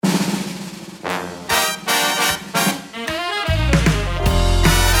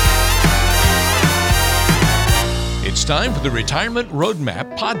time for the Retirement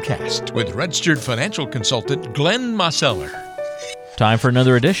Roadmap podcast with registered financial consultant Glenn Mosseller. Time for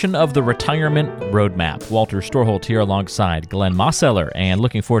another edition of the Retirement Roadmap. Walter Storholt here alongside Glenn Mosseller, and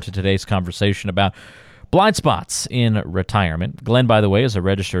looking forward to today's conversation about blind spots in retirement. Glenn, by the way, is a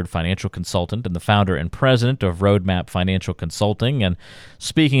registered financial consultant and the founder and president of Roadmap Financial Consulting. And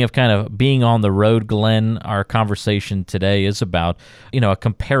speaking of kind of being on the road, Glenn, our conversation today is about, a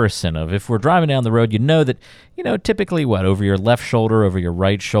comparison of if we're driving down the road, that, typically over your left shoulder, over your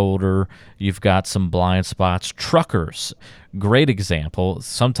right shoulder, you've got some blind spots. Truckers, great example.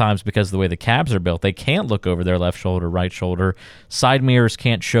 Sometimes because of the way the cabs are built, they can't look over their left shoulder, right shoulder. Side mirrors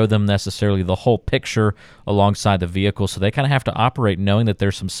can't show them necessarily the whole picture alongside the vehicle, so they kind of have to operate knowing that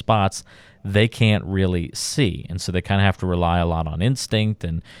there's some spots they can't really see. And so they kind of have to rely a lot on instinct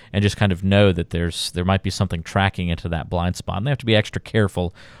and just kind of know that there might be something tracking into that blind spot. And they have to be extra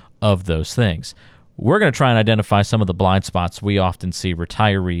careful of those things. We're going to try and identify some of the blind spots we often see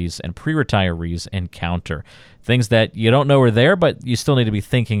retirees and pre-retirees encounter. Things that you don't know are there, but you still need to be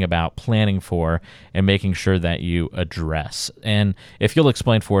thinking about, planning for, and making sure that you address. And if you'll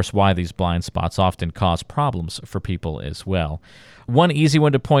explain for us why these blind spots often cause problems for people as well. One easy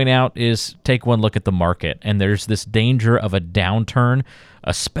one to point out is take one look at the market, and there's this danger of a downturn,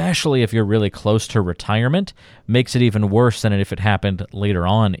 especially if you're really close to retirement. Makes it even worse than if it happened later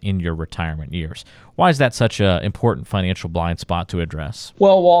on in your retirement years. Why is that such an important financial blind spot to address?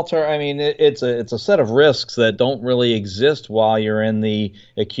 Well, Walter, it's a set of risks that don't really exist while you're in the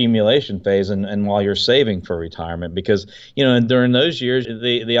accumulation phase and while you're saving for retirement, because during those years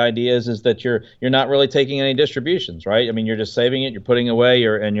the idea is that you're not really taking any distributions, right? You're just saving it, you're putting away,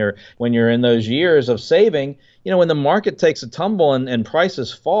 when you're in those years of saving, when the market takes a tumble and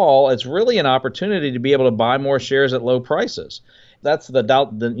prices fall, it's really an opportunity to be able to buy more shares at low prices. That's the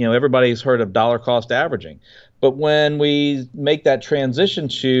doubt. Everybody's heard of dollar cost averaging. But when we make that transition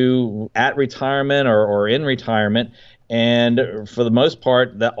to at retirement or in retirement, and for the most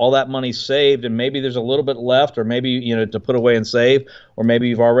part, that all that money's saved, and maybe there's a little bit left, or maybe to put away and save, or maybe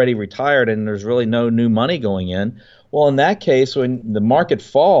you've already retired and there's really no new money going in. Well, in that case, when the market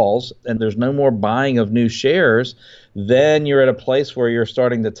falls and there's no more buying of new shares, then you're at a place where you're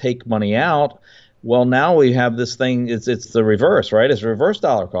starting to take money out. Well, now we have this thing, it's the reverse, right? It's reverse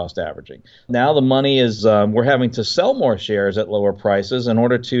dollar cost averaging. Now the money is, we're having to sell more shares at lower prices in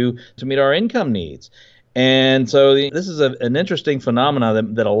order to meet our income needs. And so this is an interesting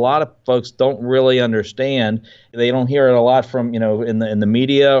phenomenon that a lot of folks don't really understand. They don't hear it a lot from, in the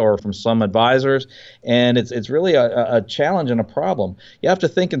media or from some advisors. And it's really a challenge and a problem. You have to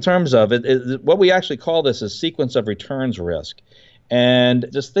think in terms of it. What we actually call this is sequence of returns risk. And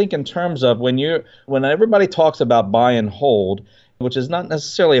just think in terms of when everybody talks about buy and hold, which is not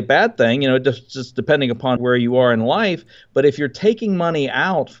necessarily a bad thing, just depending upon where you are in life. But if you're taking money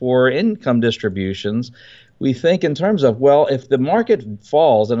out for income distributions, we think in terms of, well, if the market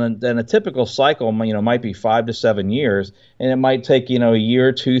falls, and then a typical cycle, might be 5 to 7 years, and it might take, a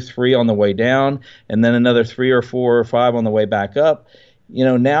year, 2, 3 on the way down, and then another 3 or 4 or 5 on the way back up.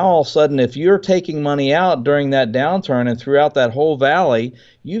 Now all of a sudden, if you're taking money out during that downturn and throughout that whole valley,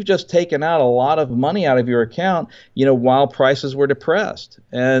 you've just taken out a lot of money out of your account, while prices were depressed.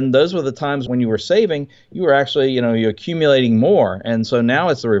 And those were the times when you were saving, you were actually, you're accumulating more. And so now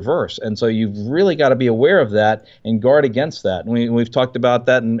it's the reverse. And so you've really got to be aware of that and guard against that. And we've talked about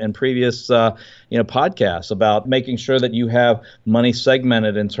that in previous, podcasts about making sure that you have money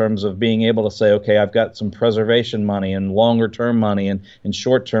segmented in terms of being able to say, okay, I've got some preservation money and longer term money and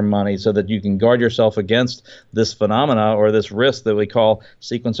short-term money, so that you can guard yourself against this phenomena or this risk that we call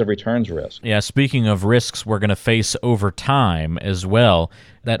sequence of returns risk. Yeah, speaking of risks we're going to face over time as well,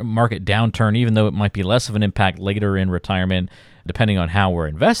 that market downturn, even though it might be less of an impact later in retirement, depending on how we're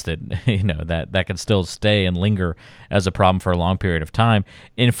invested, that can still stay and linger as a problem for a long period of time.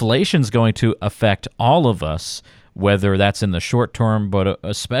 Inflation's going to affect all of us, whether that's in the short term, but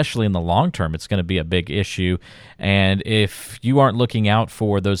especially in the long term, it's going to be a big issue. And if you aren't looking out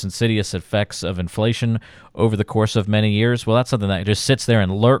for those insidious effects of inflation over the course of many years, well, that's something that just sits there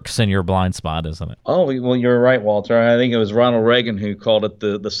and lurks in your blind spot, isn't it? Oh, well, you're right, Walter. I think it was Ronald Reagan who called it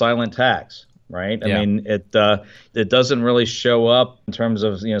the silent tax. Right. Yeah. It doesn't really show up in terms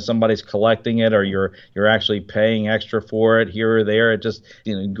of, somebody's collecting it or you're actually paying extra for it here or there. It just,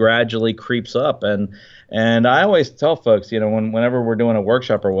 gradually creeps up. And I always tell folks, whenever we're doing a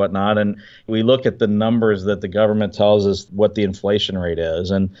workshop or whatnot, and we look at the numbers that the government tells us what the inflation rate is,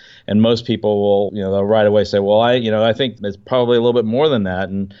 and most people will, they'll right away say, well, I think it's probably a little bit more than that.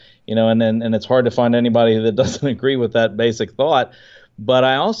 And, and it's hard to find anybody that doesn't agree with that basic thought. But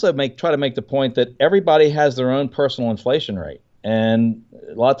I also try to make the point that everybody has their own personal inflation rate. And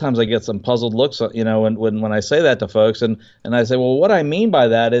a lot of times I get some puzzled looks, when I say that to folks, and I say, well, what I mean by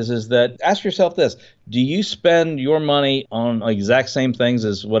that is that ask yourself this: do you spend your money on exact same things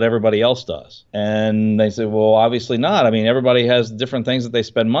as what everybody else does? And they say, well, obviously not. I mean, everybody has different things that they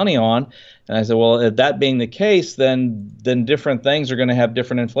spend money on. And I said, well, if that being the case, then different things are going to have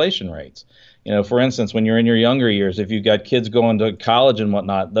different inflation rates. For instance, when you're in your younger years, if you've got kids going to college and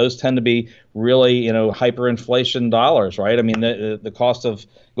whatnot, those tend to be really, hyperinflation dollars, right? I mean, the cost of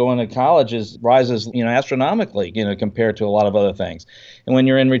going to college rises, astronomically, compared to a lot of other things. And when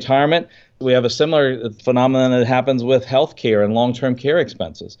you're in retirement, we have a similar phenomenon that happens with healthcare and long-term care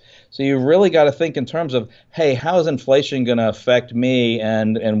expenses. So you really got to think in terms of, hey, how is inflation going to affect me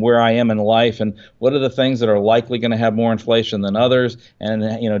and where I am in life, and what are the things that are likely going to have more inflation than others,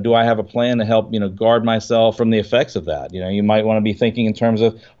 and do I have a plan to help guard myself from the effects of that? You might want to be thinking in terms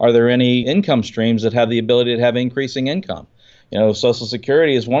of, are there any income streams that have the ability to have increasing income? Social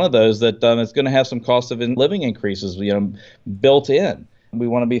Security is one of those that it's going to have some cost of living increases, built in. We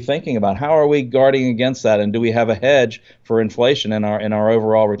want to be thinking about how are we guarding against that, and do we have a hedge for inflation in our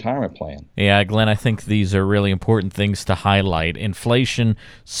overall retirement plan? Yeah, Glenn, I think these are really important things to highlight. Inflation,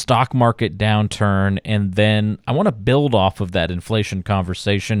 stock market downturn, and then I want to build off of that inflation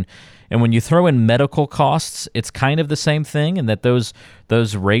conversation. And when you throw in medical costs, it's kind of the same thing, in that those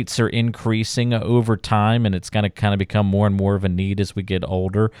rates are increasing over time, and it's going to kind of become more and more of a need as we get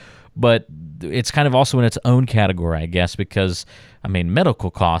older. But it's kind of also in its own category, I guess, because, I mean,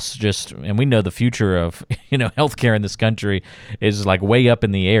 medical costs and we know the future of, healthcare in this country is like way up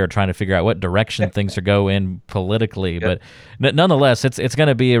in the air, trying to figure out what direction things are going politically. Yep. But nonetheless, it's going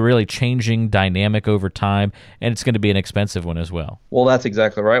to be a really changing dynamic over time, and it's going to be an expensive one as well. Well, that's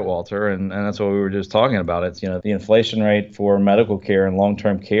exactly right, Walter, and that's what we were just talking about. It's, the inflation rate for medical care and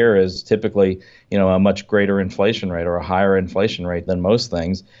long-term care is typically, a much greater inflation rate, or a higher inflation rate than most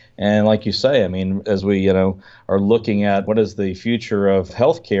things. And like you say, I mean, as we, are looking at what is the future of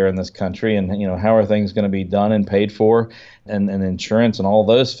healthcare in this country, and, how are things going to be done and paid for, and insurance and all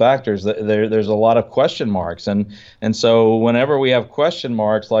those factors, there's a lot of question marks. And so whenever we have question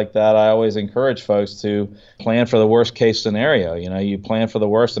marks like that, I always encourage folks to plan for the worst case scenario. You plan for the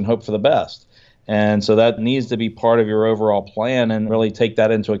worst and hope for the best. And so that needs to be part of your overall plan, and really take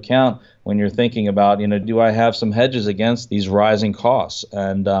that into account when you're thinking about, do I have some hedges against these rising costs?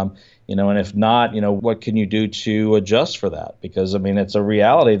 And, and if not, what can you do to adjust for that? Because, I mean, it's a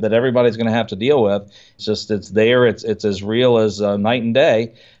reality that everybody's going to have to deal with. It's there. It's as real as night and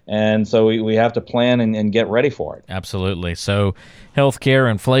day. And so we have to plan and get ready for it. Absolutely. So healthcare,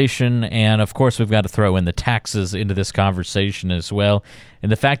 inflation, and of course we've got to throw in the taxes into this conversation as well.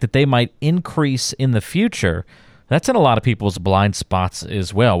 And the fact that they might increase in the future, that's in a lot of people's blind spots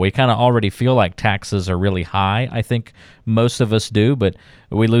as well. We kind of already feel like taxes are really high. I think most of us do, but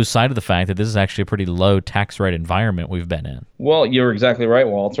we lose sight of the fact that this is actually a pretty low tax rate environment we've been in. Well, you're exactly right,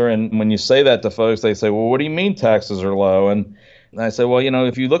 Walter. And when you say that to folks, they say, well, what do you mean taxes are low? And I say, well,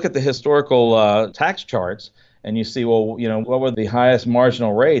 if you look at the historical tax charts, and you see, well, what were the highest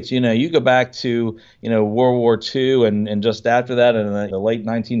marginal rates? You go back to, World War II and just after that in the late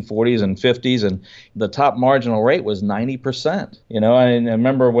 1940s and 50s, and the top marginal rate was 90%. And I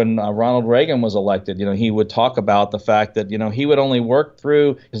remember when Ronald Reagan was elected, he would talk about the fact that, he would only work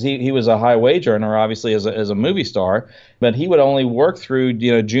through, because he was a high wage earner, obviously, as a movie star, but he would only work through,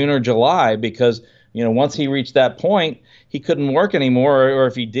 June or July, because, once he reached that point, he couldn't work anymore, or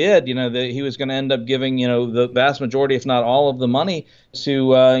if he did, he was going to end up giving, the vast majority, if not all of the money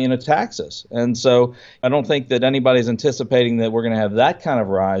to, taxes. And so I don't think that anybody's anticipating that we're going to have that kind of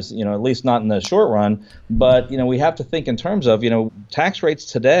rise, at least not in the short run. But, we have to think in terms of, tax rates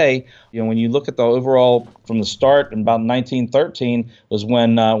today, when you look at the overall from the start in about 1913 was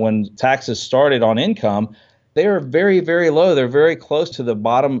when taxes started on income. They are very, very low. They're very close to the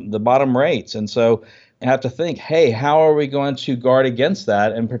bottom rates. And so you have to think, hey, how are we going to guard against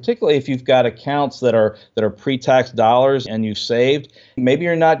that? And particularly if you've got accounts that are pre-tax dollars and you've saved, maybe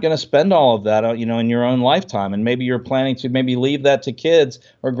you're not going to spend all of that, in your own lifetime. And maybe you're planning to maybe leave that to kids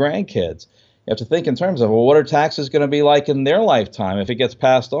or grandkids. You have to think in terms of, well, what are taxes going to be like in their lifetime if it gets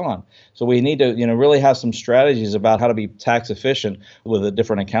passed on? So we need to, really have some strategies about how to be tax efficient with the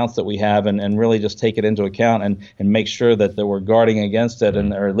different accounts that we have, and really just take it into account and make sure that we're guarding against it,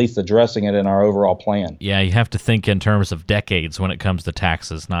 or at least addressing it in our overall plan. Yeah, you have to think in terms of decades when it comes to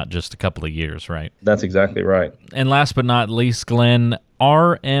taxes, not just a couple of years, right? That's exactly right. And last but not least, Glenn,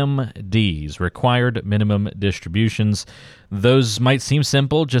 RMDs, required minimum distributions. Those might seem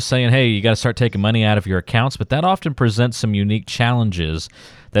simple, just saying, hey, you got to start taking money out of your accounts, but that often presents some unique challenges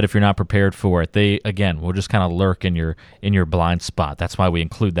that if you're not prepared for it, they, again, will just kind of lurk in your blind spot. That's why we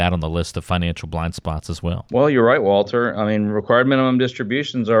include that on the list of financial blind spots as well. Well, you're right, Walter. I mean, required minimum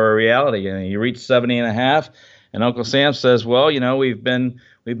distributions are a reality. You reach 70 and a half, and Uncle Sam says, well, we've been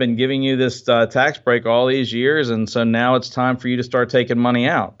giving you this tax break all these years, and so now it's time for you to start taking money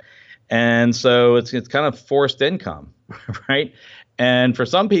out. And so it's kind of forced income, right? And for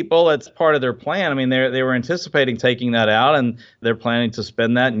some people, that's part of their plan. I mean, they were anticipating taking that out, and they're planning to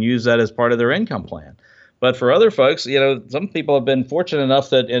spend that and use that as part of their income plan. But for other folks, some people have been fortunate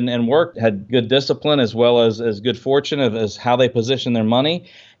enough that in work had good discipline as well as good fortune as how they position their money.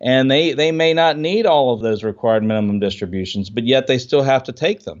 And they may not need all of those required minimum distributions, but yet they still have to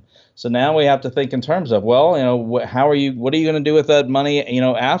take them. So now we have to think in terms of, what are you going to do with that money,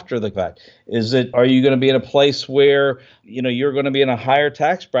 after the fact? Are you going to be in a place where, you're going to be in a higher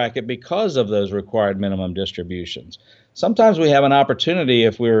tax bracket because of those required minimum distributions? Sometimes we have an opportunity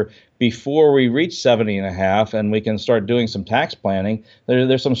before we reach 70 and a half and we can start doing some tax planning.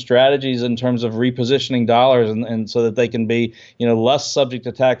 There's some strategies in terms of repositioning dollars and so that they can be, less subject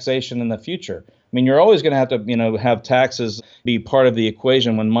to taxation in the future. I mean, you're always going to have to, have taxes be part of the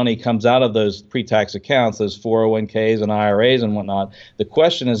equation when money comes out of those pre-tax accounts, those 401ks and IRAs and whatnot. The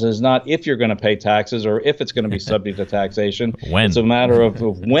question is not if you're going to pay taxes or if it's going to be subject to taxation. When? It's a matter of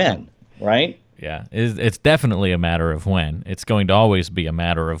when, right? Yeah, it's definitely a matter of when. It's going to always be a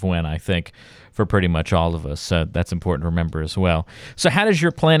matter of when, I think, for pretty much all of us. So that's important to remember as well. So how does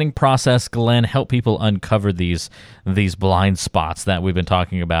your planning process, Glenn, help people uncover these blind spots that we've been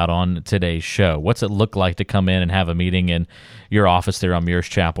talking about on today's show? What's it look like to come in and have a meeting in your office there on Mears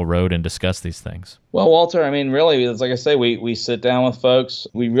Chapel Road and discuss these things? Well, Walter, I mean, really, it's like I say, we sit down with folks.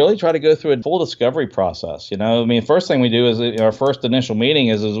 We really try to go through a full discovery process. First thing we do is our first initial meeting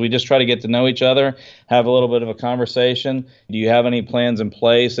is we just try to get to know each other, have a little bit of a conversation. Do you have any plans in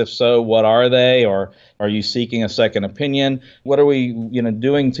place? If so, what are they? Or are you seeking a second opinion? What are we,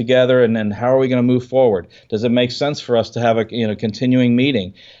 doing together, and then how are we going to move forward? Does it make sense for us to have a, continuing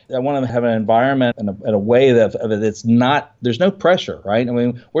meeting? I want to have an environment and a way that it's not, there's no pressure, right? I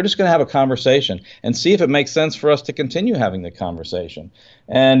mean, we're just going to have a conversation and see if it makes sense for us to continue having the conversation.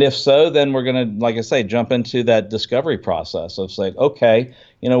 And if so, then we're going to, like I say, jump into that discovery process of say, okay,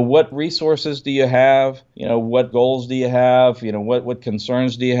 what resources do you have? What goals do you have? What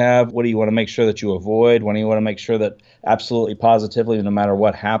concerns do you have? What do you want to make sure that you avoid? What do you want to make sure that absolutely positively, no matter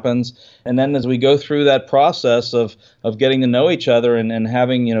what happens? And then as we go through that process of getting to know each other and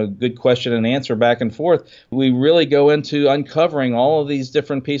having, good question and answer back and forth, we really go into uncovering all of these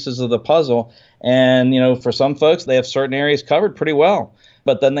different pieces of the puzzle. And, for some folks, they have certain areas covered pretty well.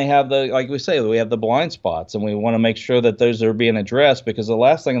 But then they have like we say, we have the blind spots, and we want to make sure that those are being addressed, because the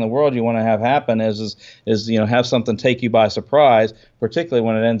last thing in the world you want to have happen is have something take you by surprise, particularly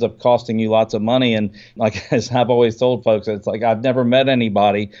when it ends up costing you lots of money. And like as I've always told folks, it's like I've never met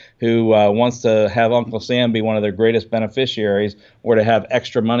anybody who wants to have Uncle Sam be one of their greatest beneficiaries or to have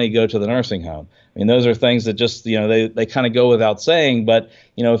extra money go to the nursing home. I mean, those are things that just, they kind of go without saying. But,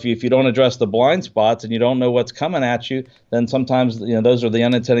 if you don't address the blind spots and you don't know what's coming at you, then sometimes, those are the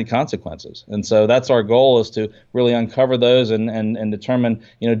unintended consequences. And so that's our goal, is to really uncover those and determine,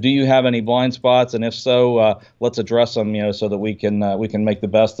 do you have any blind spots? And if so, let's address them, so that we can make the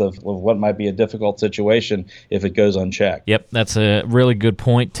best of what might be a difficult situation if it goes unchecked. Yep, that's a really good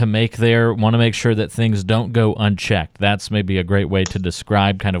point to make there. Want to make sure that things don't go unchecked. That's maybe a great way to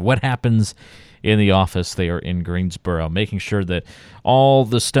describe kind of what happens in the office there in Greensboro, making sure that all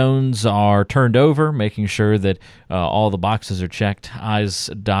the stones are turned over, making sure that all the boxes are checked, I's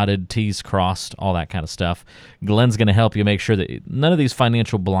dotted, T's crossed, all that kind of stuff. Glenn's going to help you make sure that none of these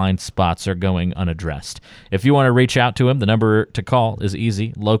financial blind spots are going unaddressed. If you want to reach out to him, the number to call is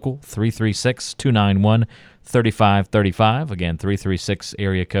easy, local, 336-291-3535. Again, 336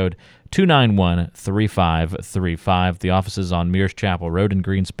 area code 291-3535. The office is on Mears Chapel Road in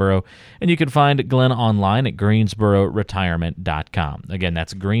Greensboro, and you can find Glenn online at greensbororetirement.com. Again,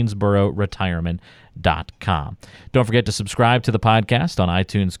 that's greensbororetirement.com. Don't forget to subscribe to the podcast on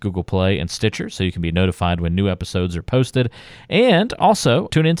iTunes, Google Play, and Stitcher so you can be notified when new episodes are posted. And also,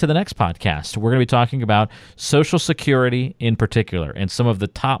 tune into the next podcast. We're going to be talking about Social Security in particular and some of the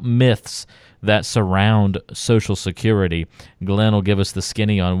top myths that surround Social Security. Glenn will give us the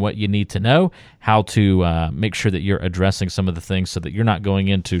skinny on what you need need to know, how to make sure that you're addressing some of the things so that you're not going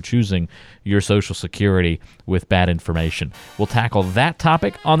into choosing your Social Security with bad information. We'll tackle that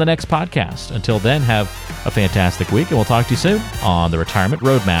topic on the next podcast. Until then, have a fantastic week, and we'll talk to you soon on the Retirement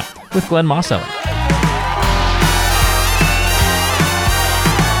Roadmap with Glenn Mosseller.